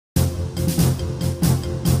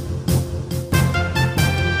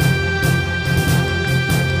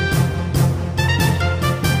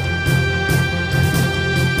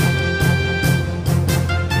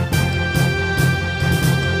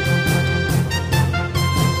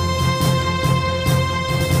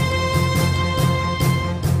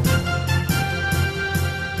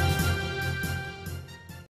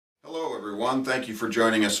everyone. Thank you for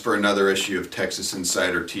joining us for another issue of Texas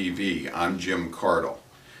Insider TV. I'm Jim Cardle.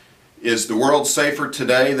 Is the world safer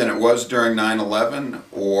today than it was during 9/11,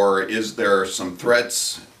 or is there some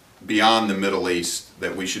threats beyond the Middle East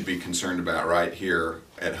that we should be concerned about right here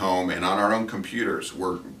at home and on our own computers?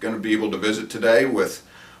 We're going to be able to visit today with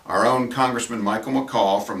our own Congressman Michael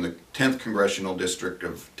McCaul from the 10th Congressional District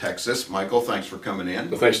of Texas. Michael, thanks for coming in.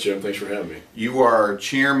 Well, thanks, Jim. Thanks for having me. You are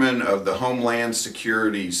chairman of the Homeland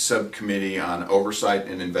Security Subcommittee on Oversight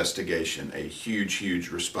and Investigation, a huge, huge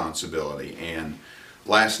responsibility. And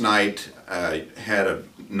last night I had a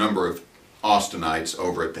number of Austinites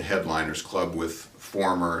over at the Headliners Club with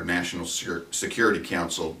former National Security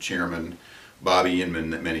Council Chairman Bobby Inman,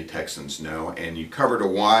 that many Texans know, and you covered a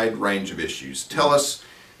wide range of issues. Tell us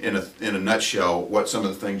in a nutshell what some of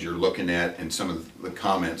the things you're looking at and some of the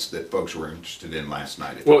comments that folks were interested in last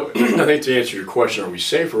night. Well, I think to answer your question, are we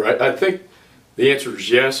safer? I think the answer is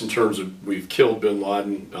yes, in terms of we've killed bin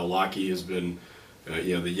Laden. Laki has been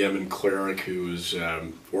the Yemen cleric who is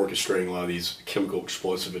orchestrating a lot of these chemical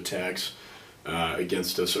explosive attacks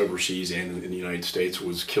against us overseas and in the United States,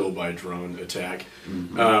 was killed by a drone attack.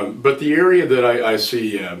 Mm-hmm. But the area that I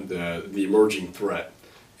see the emerging threat,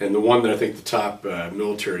 and the one that I think the top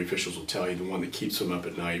military officials will tell you, the one that keeps them up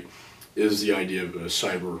at night, is the idea of a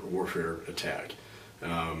cyber warfare attack.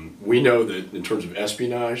 We know that in terms of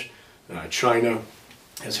espionage, China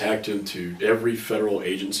has hacked into every federal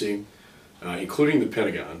agency, including the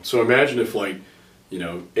Pentagon. So imagine if, like,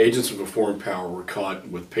 agents of a foreign power were caught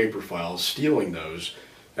with paper files stealing those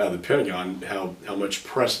out of the Pentagon, how much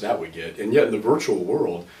press that would get. And yet in the virtual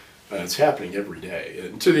world, it's happening every day,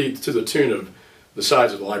 and to the tune of the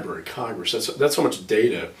size of the Library of Congress. That's how much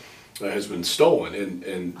data has been stolen,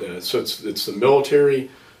 and so it's the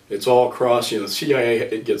military. It's all across. The CIA,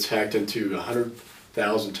 it gets hacked into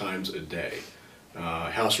 100,000 times a day.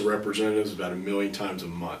 House of Representatives about 1 million times a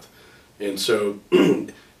month, and so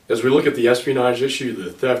as we look at the espionage issue,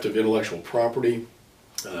 the theft of intellectual property,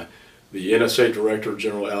 the NSA Director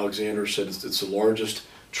General Alexander said it's the largest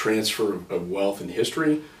transfer of wealth in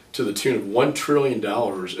history, to the tune of $1 trillion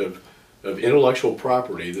of intellectual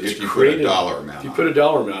property that's created. If you put a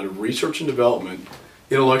dollar amount of research and development,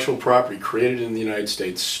 intellectual property created in the United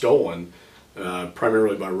States, stolen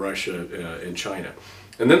primarily by Russia and China.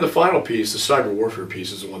 And then the final piece, the cyber warfare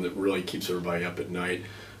piece, is the one that really keeps everybody up at night.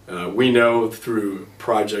 We know through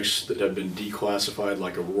projects that have been declassified,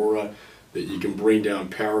 like Aurora, that you can bring down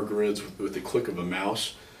power grids with the click of a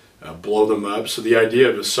mouse, blow them up. So the idea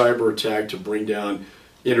of a cyber attack to bring down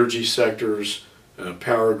energy sectors,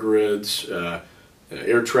 power grids,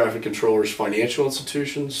 air traffic controllers, financial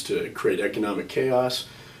institutions, to create economic chaos.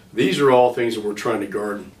 These are all things that we're trying to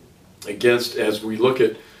guard against as we look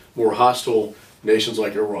at more hostile nations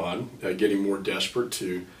like Iran getting more desperate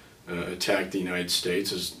to attack the United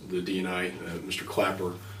States, as the DNI, Mr.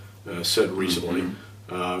 Clapper, said recently.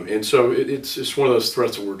 Mm-hmm. And so it's one of those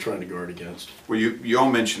threats that we're trying to guard against. Well, you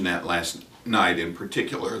all mentioned that last night, in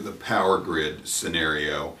particular, the power grid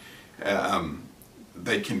scenario.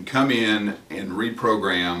 They can come in and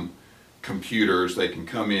reprogram computers. They can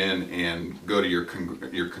come in and go to your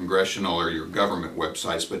congressional or your government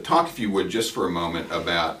websites. But talk, if you would, just for a moment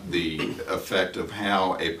about the effect of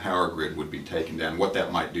how a power grid would be taken down, what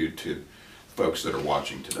that might do to folks that are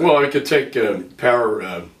watching today. Well, it could take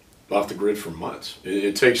power off the grid for months.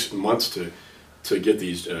 It takes months to get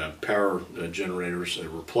these power generators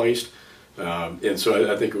replaced, and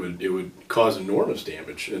so I think it would cause enormous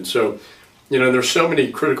damage. And so, there's so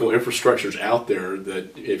many critical infrastructures out there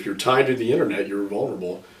that if you're tied to the internet, you're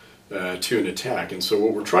vulnerable to an attack. And so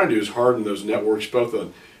what we're trying to do is harden those networks, both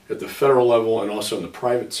at the federal level and also in the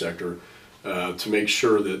private sector, to make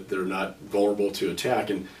sure that they're not vulnerable to attack.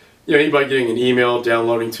 And anybody getting an email,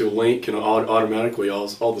 downloading to a link, can automatically all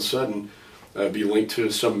of a sudden be linked to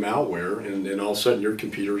some malware, and all of a sudden your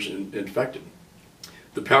computer's infected.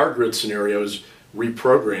 The power grid scenario is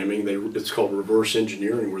reprogramming. It's called reverse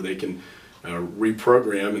engineering, where they can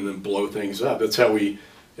reprogram and then blow things up. That's how we,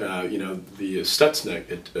 the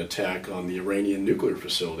Stuxnet attack on the Iranian nuclear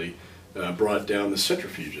facility brought down the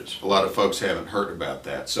centrifuges. A lot of folks haven't heard about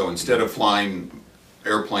that. So instead of flying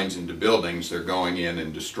airplanes into buildings, they're going in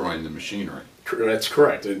and destroying the machinery. That's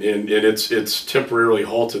correct, and it's temporarily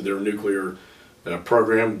halted their nuclear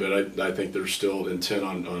program, but I think they're still intent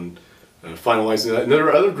on finalizing that. And there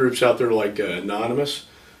are other groups out there like Anonymous,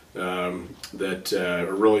 that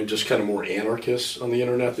are really just kind of more anarchists on the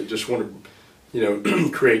internet, that just want to,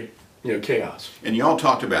 create chaos. And you all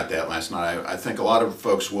talked about that last night. I think a lot of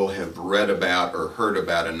folks will have read about or heard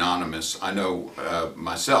about Anonymous. I know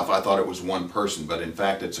myself, I thought it was one person, but in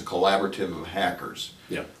fact it's a collaborative of hackers,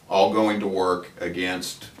 all going to work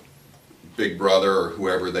against Big Brother or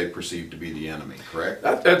whoever they perceive to be the enemy, correct?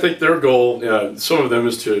 I think their goal, some of them,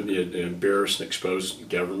 is to embarrass and expose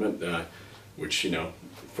government, which,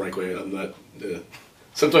 frankly, I'm not,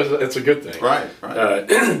 sometimes that's a good thing. Right.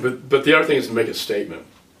 But the other thing is to make a statement.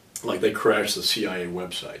 Like they crashed the CIA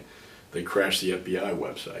website, they crashed the FBI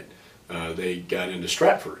website, they got into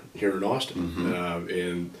Stratford here in Austin,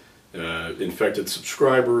 and infected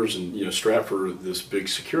subscribers, and Stratford, this big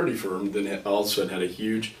security firm, then all of a sudden had a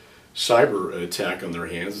huge cyber attack on their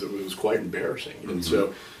hands that was quite embarrassing. And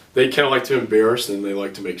so they kind of like to embarrass, and they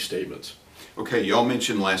like to make statements. Okay, y'all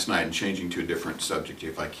mentioned last night, and changing to a different subject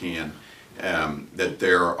if I can, that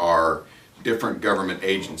there are different government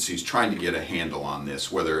agencies trying to get a handle on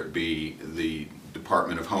this, whether it be the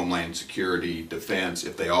Department of Homeland Security, Defense,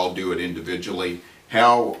 if they all do it individually.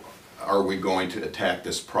 How are we going to attack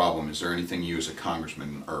this problem? Is there anything you as a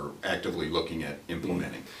congressman are actively looking at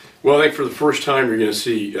implementing? Well, I think for the first time you're going to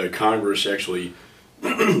see Congress actually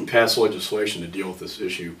pass legislation to deal with this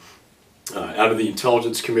issue. Out of the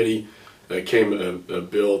Intelligence Committee came a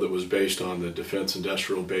bill that was based on the Defense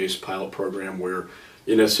Industrial Base pilot program, where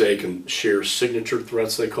NSA can share signature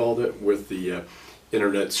threats, they called it, with the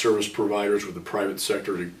internet service providers, with the private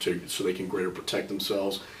sector, so they can greater protect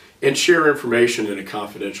themselves and share information in a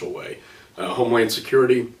confidential way. Homeland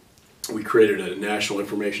Security, we created a national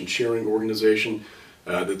information sharing organization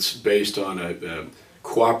that's based on a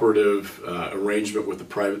cooperative arrangement with the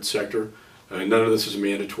private sector. None of this is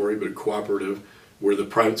mandatory, but cooperative, where the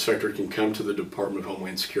private sector can come to the Department of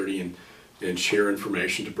Homeland Security and share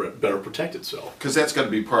information to better protect itself. Because that's got to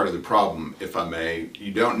be part of the problem, if I may.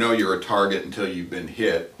 You don't know you're a target until you've been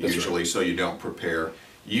hit, usually, so you don't prepare.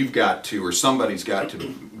 You've got to, or somebody's got to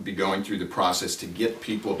be going through the process to get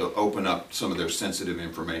people to open up some of their sensitive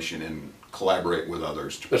information and collaborate with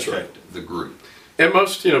others to protect the group. And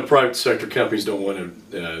most private sector companies don't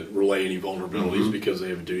want to relay any vulnerabilities because they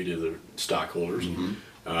have a duty to their stockholders.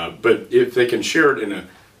 But if they can share it in a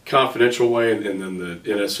confidential way, and then the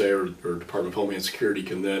NSA or Department of Homeland Security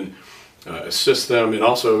can then assist them and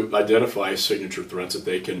also identify signature threats that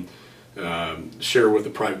they can share with the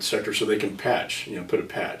private sector, so they can patch, put a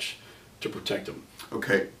patch to protect them.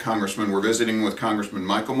 Okay, Congressman, we're visiting with Congressman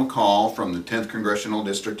Michael McCaul from the 10th Congressional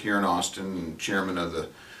District here in Austin, and Chairman of the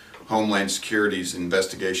Homeland Security's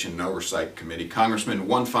Investigation and Oversight Committee. Congressman,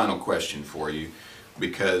 one final question for you,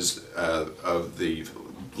 because of the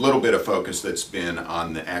little bit of focus that's been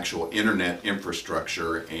on the actual internet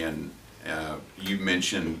infrastructure, and you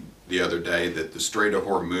mentioned the other day that the Strait of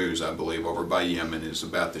Hormuz, I believe, over by Yemen is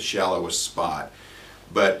about the shallowest spot.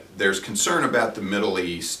 But there's concern about the Middle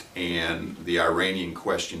East and the Iranian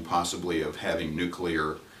question possibly of having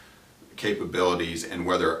nuclear capabilities, and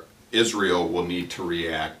whether Israel will need to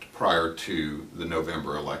react prior to the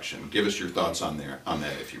November election. Give us your thoughts on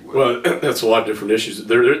that, if you would. Well, that's a lot of different issues.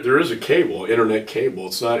 There is a cable, internet cable.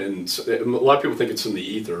 It's not in. A lot of people think it's in the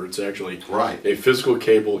ether. It's actually a physical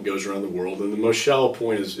cable that goes around the world, and the most shallow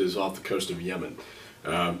point is off the coast of Yemen.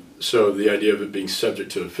 So the idea of it being subject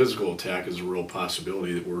to a physical attack is a real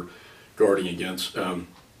possibility that we're guarding against.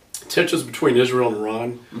 Tensions between Israel and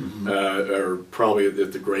Iran are probably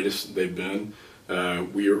at the greatest they've been.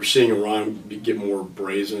 We are seeing Iran get more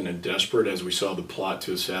brazen and desperate, as we saw the plot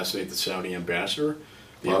to assassinate the Saudi ambassador,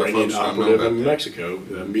 the Iranian operative in Mexico,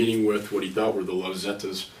 meeting with what he thought were the Los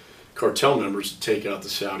Zetas cartel members to take out the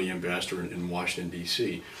Saudi ambassador in Washington,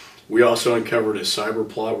 D.C. We also uncovered a cyber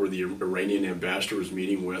plot where the Iranian ambassador was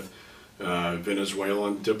meeting with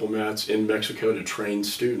Venezuelan diplomats in Mexico to train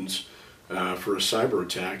students for a cyber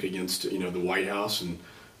attack against the White House and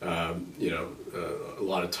a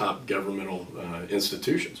lot of top governmental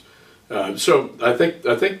institutions. So I think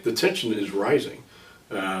the tension is rising,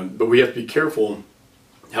 but we have to be careful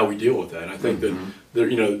how we deal with that. And I think that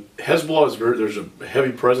Hezbollah is there's a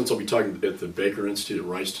heavy presence. I'll be talking at the Baker Institute at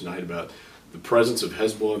Rice tonight about the presence of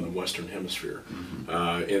Hezbollah in the Western Hemisphere,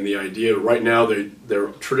 and the idea right now they're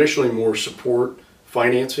traditionally more support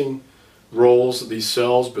financing roles, these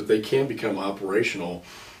cells, but they can become operational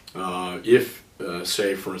if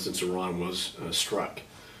say, for instance, Iran was struck.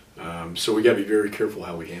 So we got to be very careful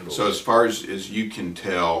how we handle it. So as far as you can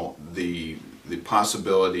tell, the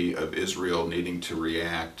possibility of Israel needing to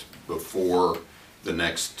react before the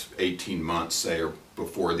next 18 months, say, or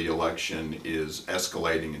before the election, is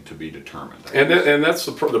escalating and to be determined. And that's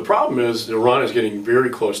the problem is Iran is getting very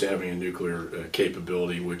close to having a nuclear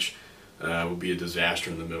capability, which would be a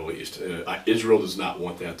disaster in the Middle East. Israel does not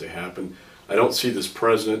want that to happen. I don't see this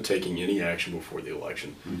president taking any action before the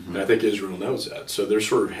election. And I think Israel knows that. So they're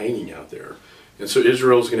sort of hanging out there. And so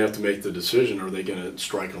Israel's going to have to make the decision, are they going to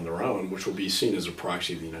strike on their own, which will be seen as a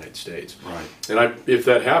proxy of the United States. Right. And if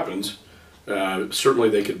that happens, certainly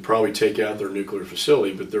they could probably take out their nuclear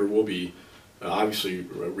facility, but there will be obviously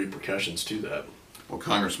repercussions to that. Well,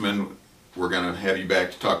 Congressman, we're going to have you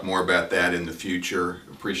back to talk more about that in the future.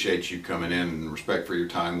 Appreciate you coming in, and respect for your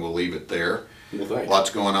time. We'll leave it there. Well, thanks. Lots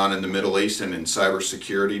going on in the Middle East and in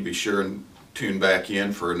cybersecurity. Be sure and tune back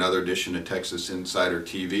in for another edition of Texas Insider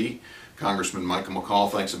TV. Congressman Michael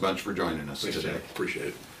McCaul, thanks a bunch for joining us Thanks, today. Jack. Appreciate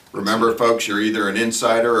it. Remember, folks, you're either an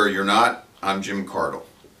insider or you're not. I'm Jim Cardle.